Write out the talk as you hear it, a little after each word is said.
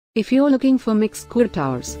If you're looking for Myx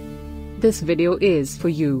Kurtas, this video is for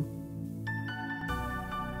you.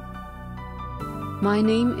 My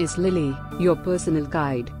name is Lily, your personal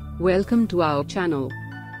guide. Welcome to our channel.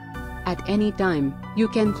 At any time, you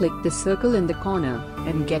can click the circle in the corner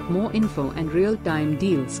and get more info and real-time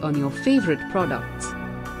deals on your favorite products.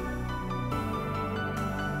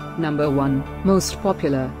 Number 1, Most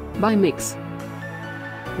Popular, by Myx.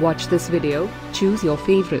 Watch this video, choose your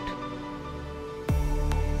favorite.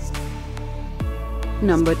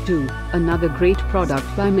 Number 2, another great product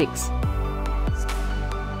by Myx.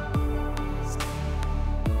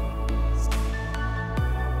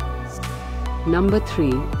 Number 3.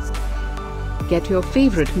 Get your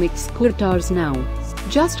favorite Myx Kurtas now.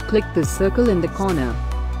 Just click the circle in the corner.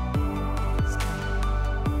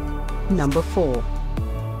 Number 4.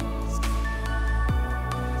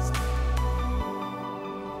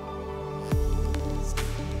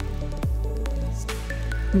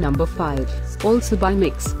 Number 5, also by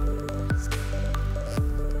Myx.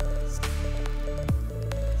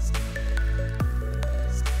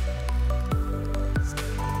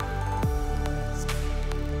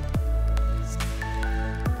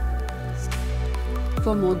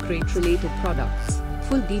 For more great related products,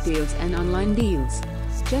 full details and online deals,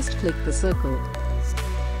 just click the circle.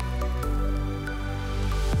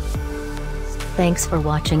 Thanks for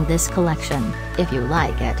watching this collection. If you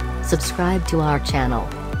like it, subscribe to our channel.